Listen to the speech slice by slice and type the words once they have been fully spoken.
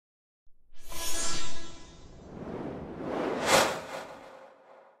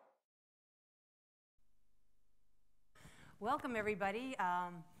Welcome, everybody.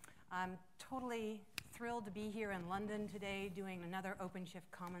 I'm totally thrilled to be here in London today doing another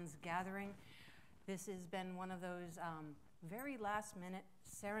OpenShift Commons Gathering. This has been one of those very last-minute,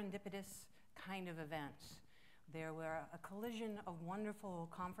 serendipitous kind of events. There were a collision of wonderful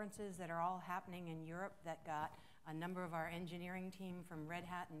conferences that are all happening in Europe that got a number of our engineering team from Red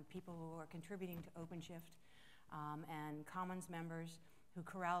Hat and people who are contributing to OpenShift and Commons members who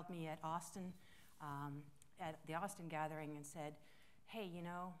corralled me at the Austin gathering and said, hey, you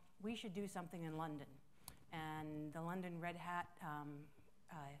know, we should do something in London. And the London Red Hat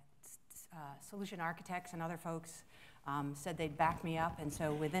solution architects and other folks said they'd back me up. And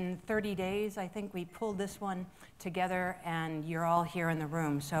so within 30 days, I think we pulled this one together, and you're all here in the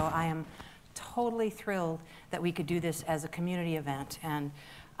room. So I am totally thrilled that we could do this as a community event. And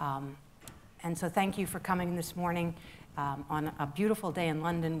so thank you for coming this morning on a beautiful day in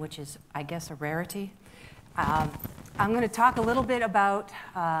London, which is, I guess, a rarity. I'm going to talk a little bit about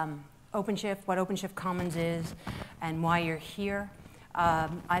OpenShift, what OpenShift Commons is, and why you're here.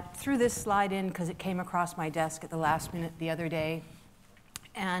 I threw this slide in because it came across my desk at the last minute the other day.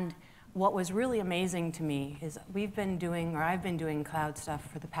 And what was really amazing to me is I've been doing cloud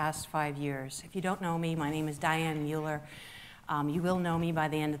stuff for the past 5 years. If you don't know me, my name is Diane Mueller. You will know me by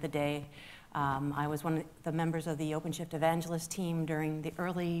the end of the day. I was one of the members of the OpenShift Evangelist team during the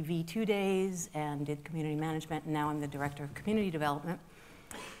early V2 days and did community management, and now I'm the Director of Community Development.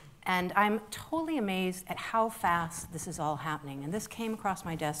 And I'm totally amazed at how fast this is all happening. And this came across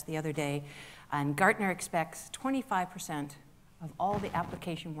my desk the other day, and Gartner expects 25% of all the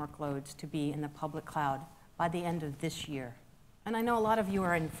application workloads to be in the public cloud by the end of this year. And I know a lot of you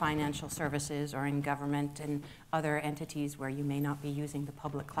are in financial services or in government and other entities where you may not be using the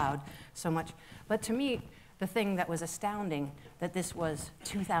public cloud so much. But to me, the thing that was astounding, that this was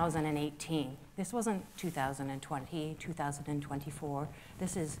 2018. This wasn't 2020, 2024.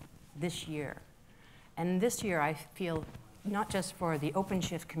 This is this year. And this year, I feel, not just for the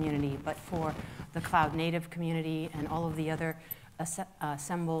OpenShift community, but for the cloud native community and all of the other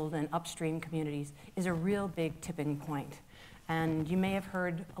assembled and upstream communities, is a real big tipping point. And you may have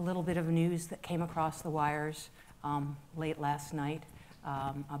heard a little bit of news that came across the wires late last night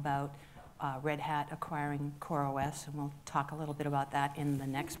about Red Hat acquiring CoreOS, and we'll talk a little bit about that in the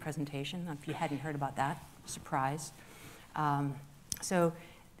next presentation. If you hadn't heard about that, surprise. So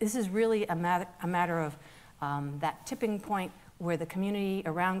this is really a matter of that tipping point where the community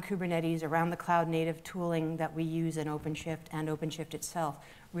around Kubernetes, around the cloud native tooling that we use in OpenShift and OpenShift itself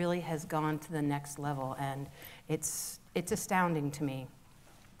really has gone to the next level. And it's astounding to me.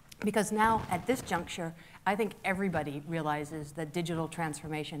 Because now, at this juncture, I think everybody realizes that digital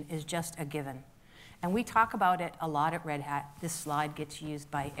transformation is just a given. And we talk about it a lot at Red Hat. This slide gets used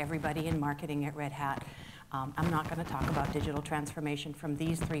by everybody in marketing at Red Hat. I'm not going to talk about digital transformation from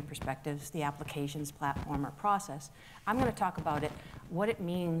these three perspectives, the applications, platform, or process. I'm going to talk about it, what it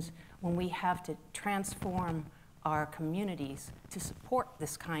means when we have to transform our communities to support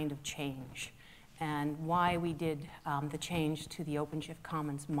this kind of change, and why we did the change to the OpenShift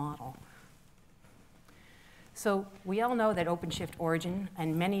Commons model. So we all know that OpenShift Origin,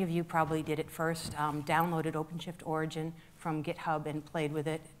 and many of you probably did it first, downloaded OpenShift Origin from GitHub and played with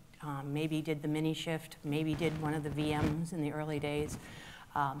it. Maybe did the mini shift, maybe did one of the VMs in the early days.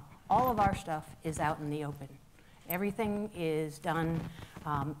 All of our stuff is out in the open. Everything is done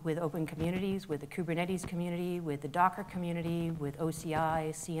with open communities, with the Kubernetes community, with the Docker community, with OCI,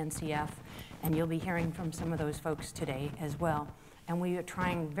 CNCF, and you'll be hearing from some of those folks today as well. And we are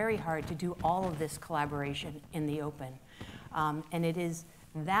trying very hard to do all of this collaboration in the open. And it is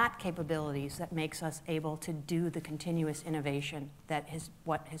that capabilities that makes us able to do the continuous innovation that is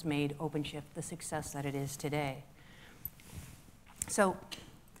what has made OpenShift the success that it is today. So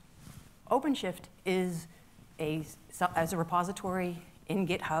OpenShift is as a repository in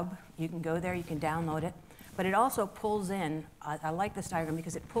GitHub. You can go there, you can download it. But it also pulls in, I like this diagram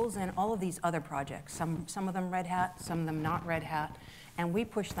because it pulls in all of these other projects, some of them Red Hat, some of them not Red Hat, and we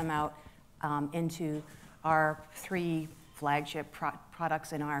push them out into our three flagship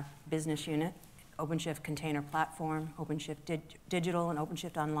products in our business unit, OpenShift Container Platform, OpenShift Digital, and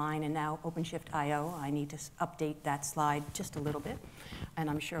OpenShift Online, and now OpenShift I/O. I need to update that slide just a little bit, and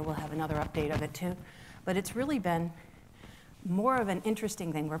I'm sure we'll have another update of it too. But it's really been more of an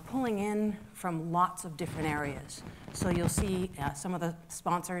interesting thing. We're pulling in from lots of different areas. So you'll see some of the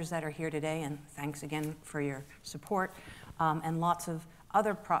sponsors that are here today, and thanks again for your support, and lots of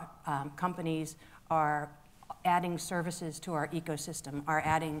other companies are adding services to our ecosystem, are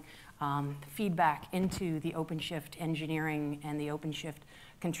adding feedback into the OpenShift engineering and the OpenShift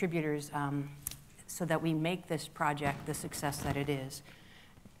contributors so that we make this project the success that it is.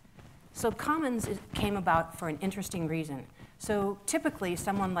 So Commons came about for an interesting reason. So typically,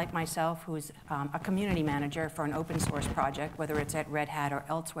 someone like myself who's a community manager for an open source project, whether it's at Red Hat or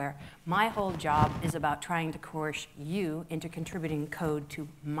elsewhere, my whole job is about trying to coerce you into contributing code to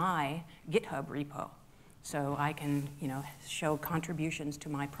my GitHub repo so I can show contributions to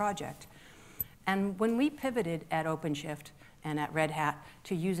my project. And when we pivoted at OpenShift and at Red Hat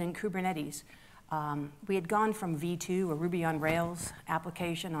to using Kubernetes, we had gone from V2, a Ruby on Rails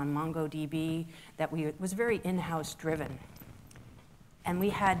application on MongoDB that was very in-house driven. And we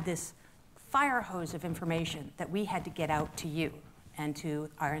had this fire hose of information that we had to get out to you and to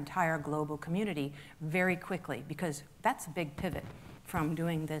our entire global community very quickly, because that's a big pivot from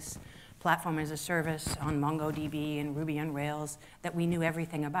doing this platform as a service on MongoDB and Ruby on Rails that we knew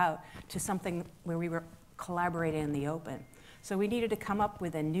everything about to something where we were collaborating in the open. So we needed to come up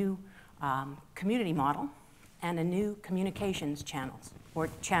with a new community model and a new communications channels, or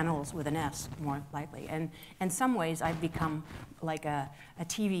channels with an S, more likely. And in some ways, I've become like a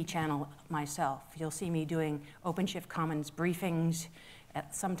TV channel myself. You'll see me doing OpenShift Commons briefings,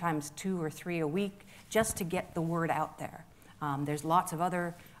 at sometimes 2 or 3 a week, just to get the word out there. There's lots of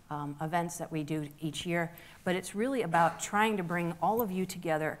other events that we do each year, but it's really about trying to bring all of you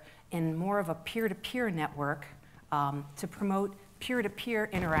together in more of a peer-to-peer network to promote peer-to-peer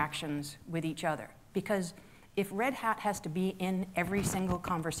interactions with each other. Because if Red Hat has to be in every single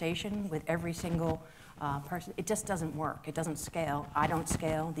conversation with every single person, it just doesn't work. It doesn't scale. I don't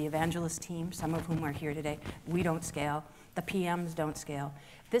scale. The evangelist team, some of whom are here today, we don't scale. The PMs don't scale.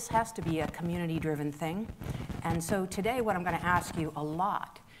 This has to be a community-driven thing. And so today what I'm going to ask you a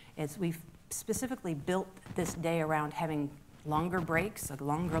lot is we've specifically built this day around having longer breaks, a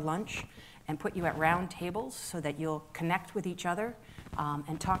longer lunch, and put you at round tables so that you'll connect with each other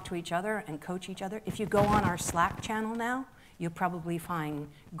and talk to each other and coach each other. If you go on our Slack channel now, you'll probably find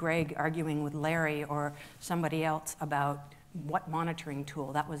Greg arguing with Larry or somebody else about what monitoring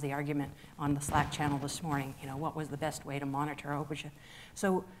tool. That was the argument on the Slack channel this morning. What was the best way to monitor OpenShift?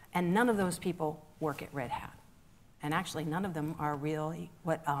 So, and none of those people work at Red Hat. And actually, none of them are really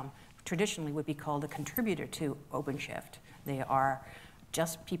what traditionally would be called a contributor to OpenShift. They are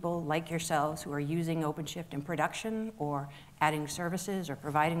just people like yourselves who are using OpenShift in production or adding services or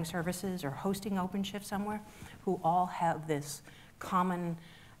providing services or hosting OpenShift somewhere, who all have this common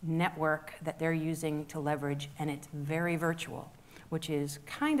network that they're using to leverage, and it's very virtual, which is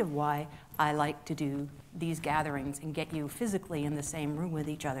kind of why I like to do these gatherings and get you physically in the same room with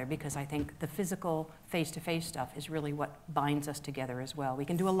each other, because I think the physical face-to-face stuff is really what binds us together as well. We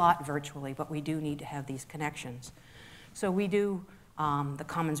can do a lot virtually, but we do need to have these connections. So we do the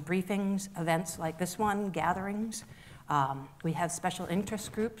Commons briefings, events like this one, gatherings. We have special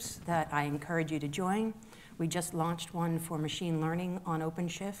interest groups that I encourage you to join. We just launched one for machine learning on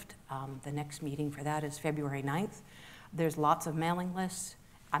OpenShift. The next meeting for that is February 9th. There's lots of mailing lists.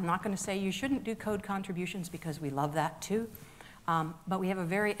 I'm not going to say you shouldn't do code contributions because we love that too. But we have a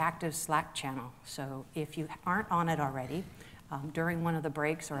very active Slack channel. So if you aren't on it already, during one of the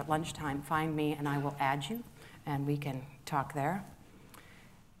breaks or at lunchtime, find me and I will add you and we can talk there.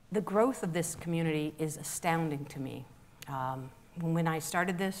 The growth of this community is astounding to me. When I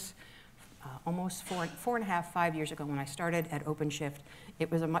started this, almost 4.5 years ago when I started at OpenShift,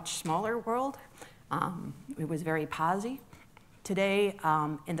 it was a much smaller world. It was very posy. Today,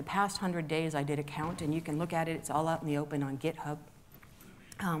 in the past 100 days, I did a count, and you can look at it. It's all out in the open on GitHub.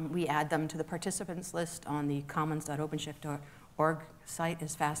 We add them to the participants list on the commons.openshift.org site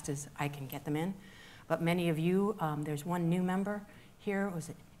as fast as I can get them in. But many of you, there's one new member here. Was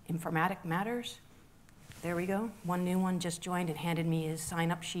it Informatic Matters? There we go. One new one just joined and handed me his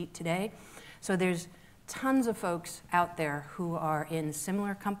sign-up sheet today. So there's tons of folks out there who are in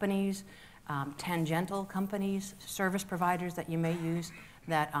similar companies, tangential companies, service providers that you may use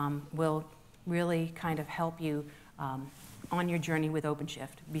that will really kind of help you on your journey with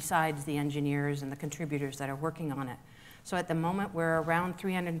OpenShift, besides the engineers and the contributors that are working on it. So at the moment, we're around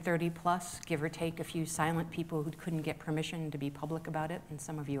 330 plus, give or take a few silent people who couldn't get permission to be public about it, and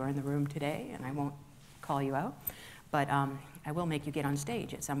some of you are in the room today, and I won't call you out, but I will make you get on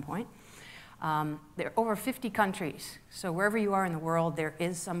stage at some point. There are over 50 countries, so wherever you are in the world, there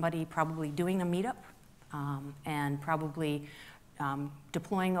is somebody probably doing a meetup and probably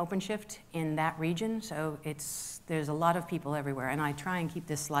deploying OpenShift in that region, so there's a lot of people everywhere, and I try and keep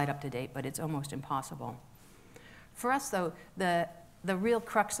this slide up to date, but it's almost impossible. For us, though, the real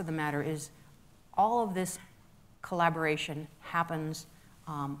crux of the matter is all of this collaboration happens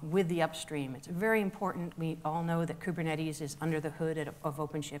with the upstream. It's very important. We all know that Kubernetes is under the hood of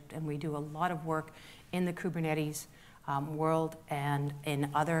OpenShift, and we do a lot of work in the Kubernetes world and in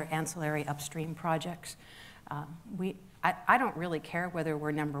other ancillary upstream projects. I don't really care whether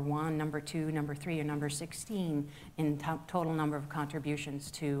we're number 1, number 2, number 3, or number 16 in total number of contributions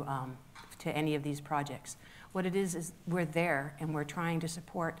to any of these projects. What it is we're there and we're trying to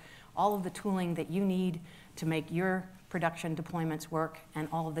support all of the tooling that you need to make your production deployments work, and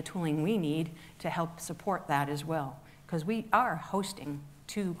all of the tooling we need to help support that as well. Because we are hosting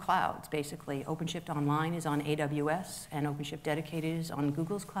 2 clouds, basically. OpenShift Online is on AWS, and OpenShift Dedicated is on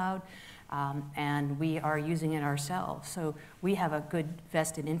Google's cloud. And we are using it ourselves. So we have a good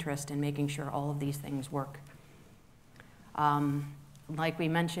vested interest in making sure all of these things work. Like we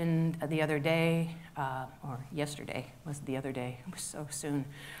mentioned the other day, or yesterday, wasn't the other day, it was so soon.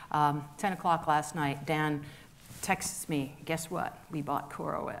 10 o'clock last night, Dan texts me, guess what? We bought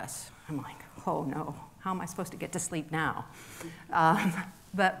CoreOS. I'm like, oh no, how am I supposed to get to sleep now?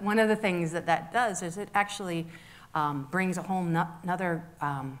 But one of the things that does is it actually brings a whole another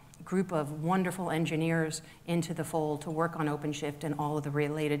group of wonderful engineers into the fold to work on OpenShift and all of the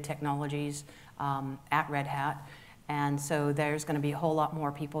related technologies at Red Hat. And so there's going to be a whole lot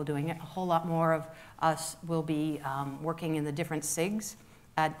more people doing it. A whole lot more of us will be working in the different SIGs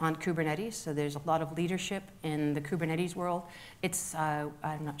on Kubernetes. So there's a lot of leadership in the Kubernetes world. It's, I'm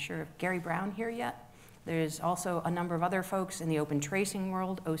not sure if Gary Brown here yet. There's also a number of other folks in the open tracing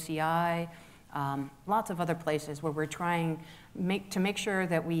world, OCI, lots of other places where we're trying to make sure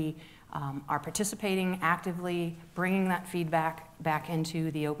that we are participating actively, bringing that feedback back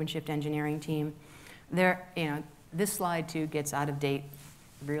into the OpenShift engineering team. This slide too gets out of date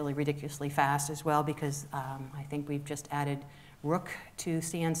really ridiculously fast as well, because I think we've just added Rook to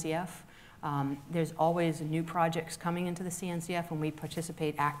CNCF. There's always new projects coming into the CNCF, and we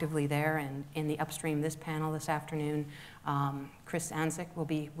participate actively there. And in the upstream, this panel this afternoon, Chris Ansick will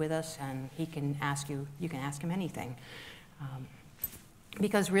be with us, and he can ask you can ask him anything.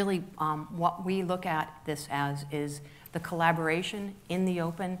 Because really, what we look at this as is the collaboration in the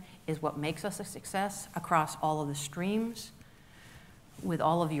open is what makes us a success across all of the streams, with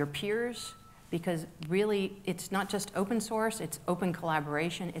all of your peers. Because really, it's not just open source, it's open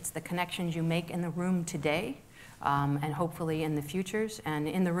collaboration. It's the connections you make in the room today, and hopefully in the futures. And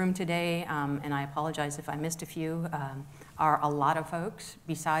in the room today, and I apologize if I missed a few, are a lot of folks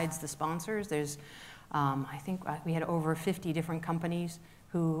besides the sponsors. There's, I think we had over 50 different companies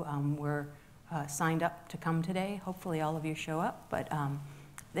who were signed up to come today. Hopefully all of you show up, but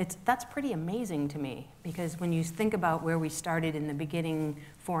that's pretty amazing to me, because when you think about where we started in the beginning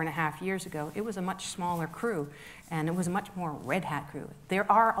 4.5 years ago, it was a much smaller crew, and it was a much more Red Hat crew. There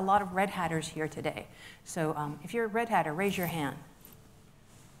are a lot of Red Hatters here today. So if you're a Red Hatter, raise your hand.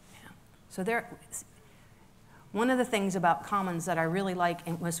 Yeah. So one of the things about Commons that I really like,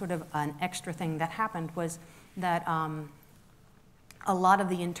 and was sort of an extra thing that happened, was that a lot of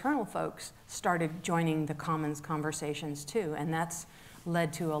the internal folks started joining the Commons conversations too, and that's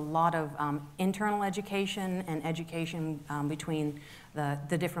led to a lot of internal education and education between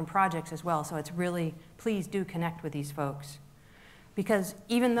the different projects as well. So it's really, please do connect with these folks. Because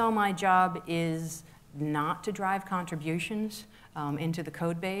even though my job is not to drive contributions into the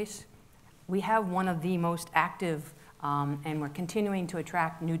code base, we have one of the most active, and we're continuing to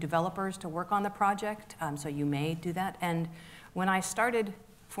attract new developers to work on the project, so you may do that. And when I started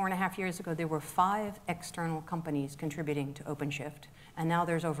 4.5 years ago, there were 5 external companies contributing to OpenShift. And now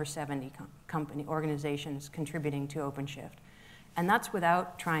there's over 70 organizations contributing to OpenShift. And that's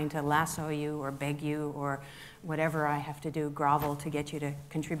without trying to lasso you or beg you or whatever I have to do, grovel to get you to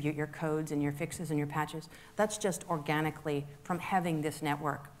contribute your codes and your fixes and your patches. That's just organically from having this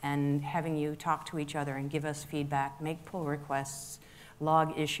network and having you talk to each other and give us feedback, make pull requests,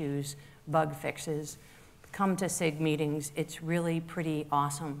 log issues, bug fixes, come to SIG meetings. It's really pretty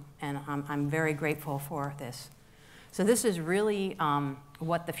awesome, and I'm very grateful for this. So this is really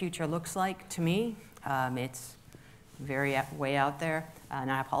what the future looks like to me. It's very way out there,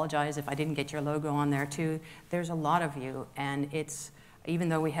 and I apologize if I didn't get your logo on there too. There's a lot of you, and it's, even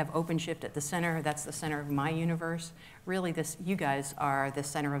though we have OpenShift at the center, that's the center of my universe, really you guys are the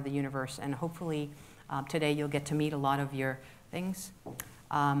center of the universe, and hopefully today you'll get to meet a lot of your things.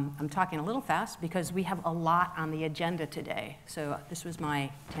 I'm talking a little fast because we have a lot on the agenda today. So this was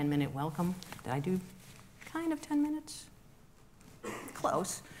my 10-minute welcome. Did I do kind of 10 minutes?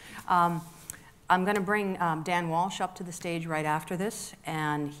 Close. I'm going to bring Dan Walsh up to the stage right after this,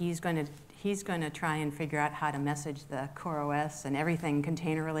 and he's going to try and figure out how to message the CoreOS and everything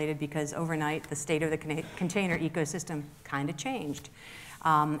container related, because overnight the state of the container ecosystem kind of changed.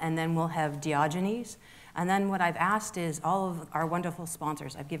 And then we'll have Diogenes. And then what I've asked is all of our wonderful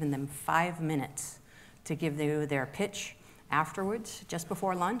sponsors, I've given them 5 minutes to give you their pitch afterwards, just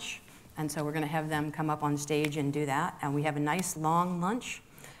before lunch. And so we're going to have them come up on stage and do that. And we have a nice long lunch.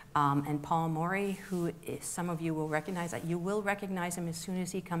 And Paul Morey, who some of you will recognize, you will recognize him as soon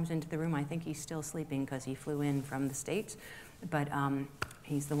as he comes into the room. I think he's still sleeping because he flew in from the States. But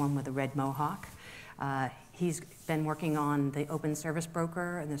he's the one with the red mohawk. He's been working on the open service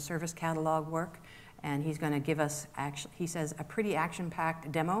broker and the service catalog work. And he's going to give us, he says, a pretty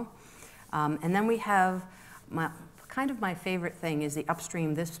action-packed demo. And then we have my favorite thing is the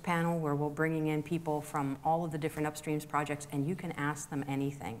upstream, this panel where we're bringing in people from all of the different upstreams projects, and you can ask them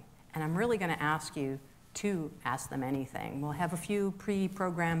anything. And I'm really going to ask you to ask them anything. We'll have a few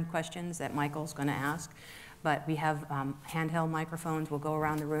pre-programmed questions that Michael's going to ask, but we have handheld microphones. We'll go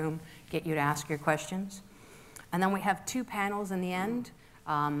around the room, get you to ask your questions. And then we have 2 panels in the end,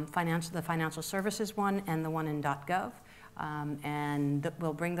 the financial services one and the one in .gov. And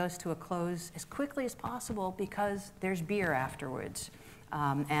we'll bring those to a close as quickly as possible because there's beer afterwards.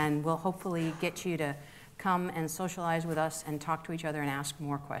 And we'll hopefully get you to come and socialize with us and talk to each other and ask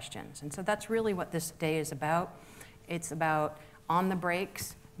more questions. And so that's really what this day is about. It's about on the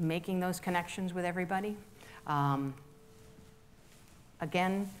breaks, making those connections with everybody.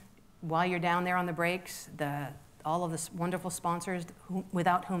 Again, while you're down there on the breaks, all of the wonderful sponsors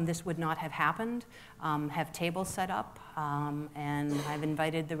without whom this would not have happened have tables set up. And I've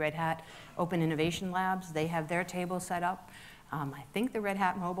invited the Red Hat Open Innovation Labs. They have their tables set up. I think the Red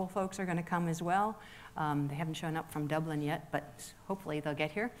Hat Mobile folks are going to come as well. They haven't shown up from Dublin yet, but hopefully they'll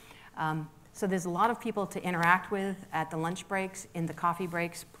get here. So there's a lot of people to interact with at the lunch breaks, in the coffee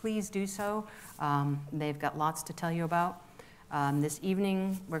breaks. Please do so. They've got lots to tell you about. This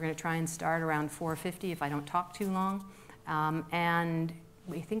evening, we're going to try and start around 4:50 if I don't talk too long. And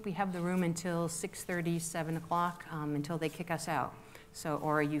we think we have the room until 6:30, 7 o'clock, until they kick us out. So,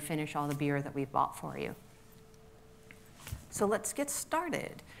 or you finish all the beer that we've bought for you. So let's get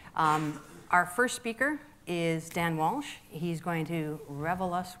started. Our first speaker is Dan Walsh. He's going to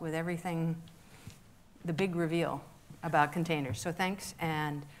revel us with everything, the big reveal about containers. So thanks,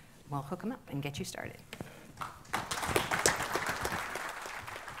 and we'll hook him up and get you started.